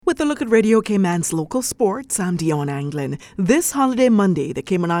With a look at Radio Cayman's local sports, I'm Dion Anglin. This holiday Monday, the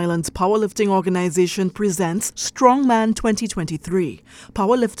Cayman Islands Powerlifting Organization presents Strongman 2023.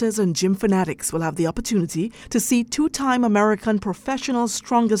 Powerlifters and gym fanatics will have the opportunity to see two-time American professional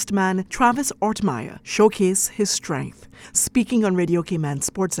strongest man Travis Ortmeyer showcase his strength. Speaking on Radio Cayman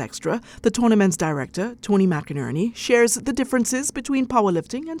Sports Extra, the tournament's director, Tony McInerney, shares the differences between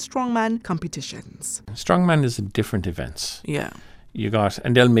powerlifting and strongman competitions. Strongman is a different event. Yeah.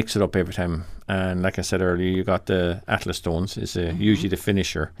 And they'll mix it up every time. And like I said earlier, you got the Atlas Stones is usually the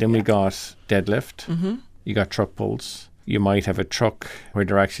finisher. Then we got deadlift. You got truck pulls. You might have a truck where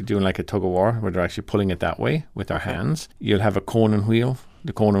they're actually doing like a tug of war, where they're actually pulling it that way with their hands. You'll have a Conan wheel,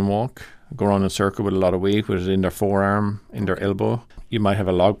 the Conan walk, go around in a circle with a lot of weight, with it in their forearm, in their elbow. You might have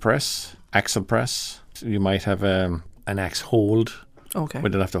a log press, axle press. You might have an axe hold. Okay. Where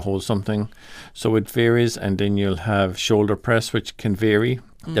they'll have to hold something. So it varies, and then you'll have shoulder press, which can vary.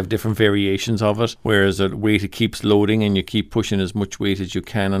 They have different variations of it, whereas a weight, it keeps loading and you keep pushing as much weight as you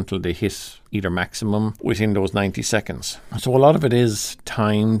can until they hit either maximum within those 90 seconds. So a lot of it is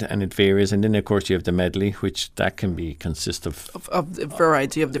timed and it varies. And then, of course, you have the medley, which that can consist of a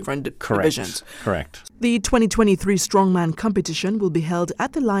variety of different divisions. Correct. The 2023 Strongman competition will be held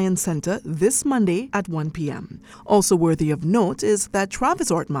at the Lion Center this Monday at 1 p.m. Also worthy of note is that Travis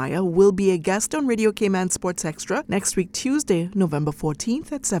Ortmeyer will be a guest on Radio Cayman Sports Extra next week, Tuesday, November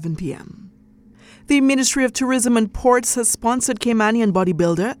 14th at 7 p.m. The Ministry of Tourism and Ports has sponsored Caymanian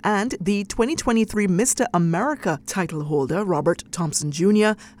bodybuilder and the 2023 Mr. America title holder, Robert Thompson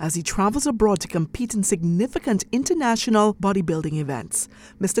Jr., as he travels abroad to compete in significant international bodybuilding events.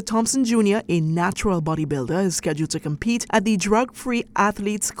 Mr. Thompson Jr., a natural bodybuilder, is scheduled to compete at the Drug Free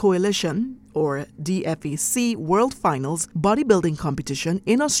Athletes Coalition, or DFAC World Finals bodybuilding competition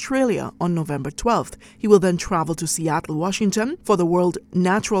in Australia on November 12th. He will then travel to Seattle, Washington for the World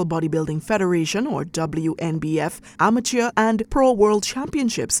Natural Bodybuilding Federation, or WNBF, Amateur and Pro World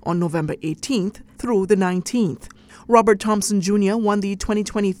Championships on November 18th through the 19th. Robert Thompson Jr. won the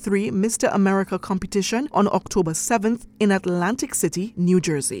 2023 Mr. America competition on October 7th in Atlantic City, New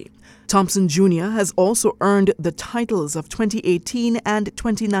Jersey. Thompson Jr. has also earned the titles of 2018 and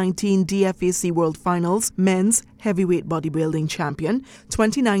 2019 DFAC World Finals Men's Heavyweight Bodybuilding Champion,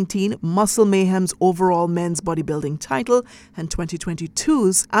 2019 Muscle Mayhem's overall men's bodybuilding title, and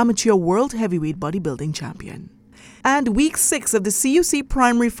 2022's Amateur World Heavyweight Bodybuilding Champion. And Week 6 of the CUC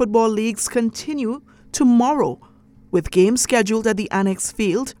Primary Football Leagues continue tomorrow, with games scheduled at the Annex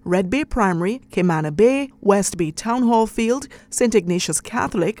Field, Red Bay Primary, Kaimana Bay, West Bay Town Hall Field, St. Ignatius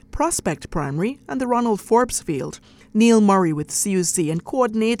Catholic, Prospect Primary, and the Ronald Forbes Field. Neil Murray with CUC and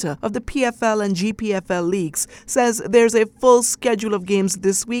coordinator of the PFL and GPFL leagues says there's a full schedule of games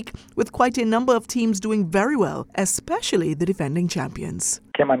this week with quite a number of teams doing very well, especially the defending champions.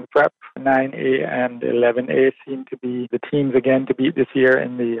 Cayman Prep 9A and 11A seem to be the teams again to beat this year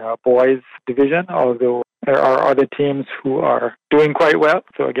in the boys division, although there are other teams who are doing quite well.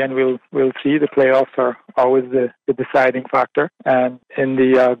 So again, we'll see. The playoffs are always the deciding factor. And in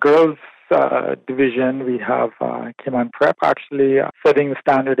the girls division, we have Cayman Prep actually setting the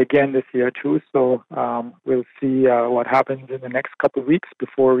standard again this year too. So we'll see what happens in the next couple of weeks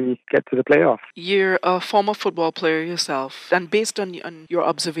before we get to the playoffs. You're a former football player yourself, and based on your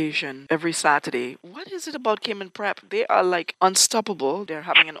observation every Saturday, what is it about Cayman Prep? They are like unstoppable. They're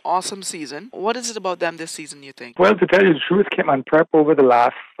having an awesome season. What is it about them this season, you think? Well, to tell you the truth, Cayman Prep over the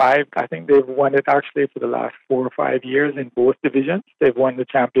last 5, I think they've won it actually for the last 4 or 5 years in both divisions. They've won the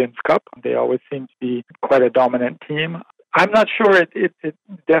Champions Cup. They always seem to be quite a dominant team. I'm not sure. It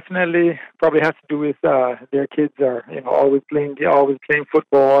definitely probably has to do with their kids are always playing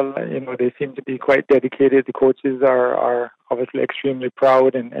football. They seem to be quite dedicated. The coaches are obviously extremely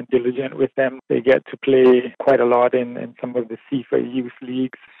proud and diligent with them. They get to play quite a lot in some of the CIFA youth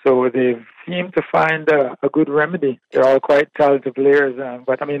leagues, so they've seemed to find a good remedy. They're all quite talented players,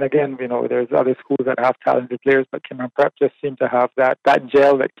 but I mean, again, there's other schools that have talented players, but Cayman Prep just seem to have that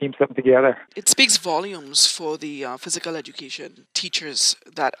gel that keeps them together. It speaks volumes for the physical education teachers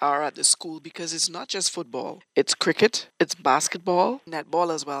that are at the school, because it's not just football. It's cricket, it's basketball,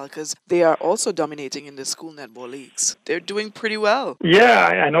 netball as well, because they are also dominating in the school netball leagues. They're doing pretty well.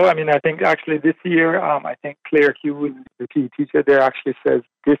 Yeah, I know. I mean, I think actually this year, I think Claire Hughes, the key teacher there, actually says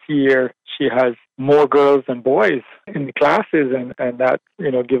this year she has more girls than boys in the classes, and that,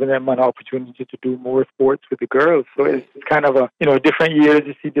 giving them an opportunity to do more sports with the girls. So it's kind of a, different years,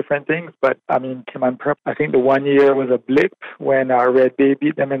 you see different things. But I mean, Cayman Prep, I think the one year was a blip when Red Bay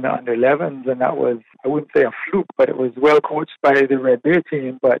beat them in the under 11s, and that was, I wouldn't say a fluke, but it was well coached by the Red Bay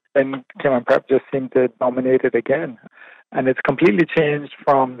team. But then Cayman Prep just seemed to dominate it again. And it's completely changed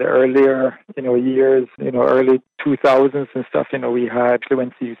from the earlier, years, early 2000s and stuff. We had,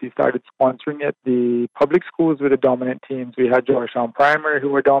 when CUC started sponsoring it, the public schools were the dominant teams. We had Georgetown Primary who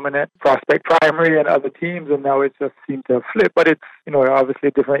were dominant, Prospect Primary and other teams, and now it just seemed to have flipped. But it's,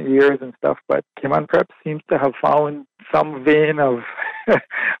 obviously different years and stuff. But Cayman Prep seems to have found some vein of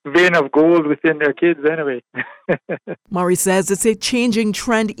gold within their kids anyway. Murray says it's a changing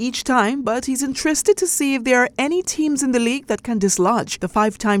trend each time, but he's interested to see if there are any teams in the league that can dislodge the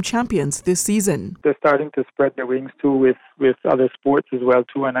 5-time champions this season. They're starting to spread their wings too with other sports as well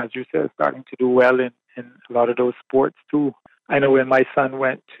too, and as you said, starting to do well in a lot of those sports too. I know when my son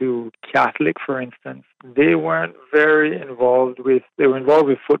went to Catholic, for instance, they weren't very involved with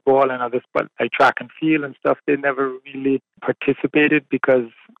football and others, but like track and field and stuff, they never really participated because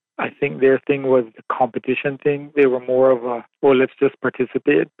I think their thing was the competition thing. They were more of let's just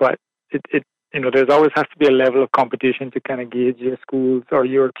participate. But it there's always has to be a level of competition to kind of gauge your schools or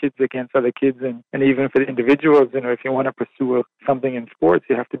your kids against other kids. And even for the individuals, if you want to pursue something in sports,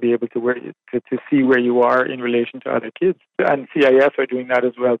 you have to be able to see where you are in relation to other kids. And CIS are doing that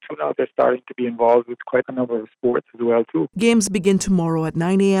as well too. Now they're starting to be involved with quite a number of sports as well too. Games begin tomorrow at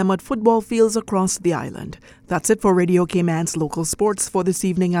 9 a.m. at football fields across the island. That's it for Radio Cayman's local sports for this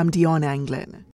evening. I'm Dion Anglin.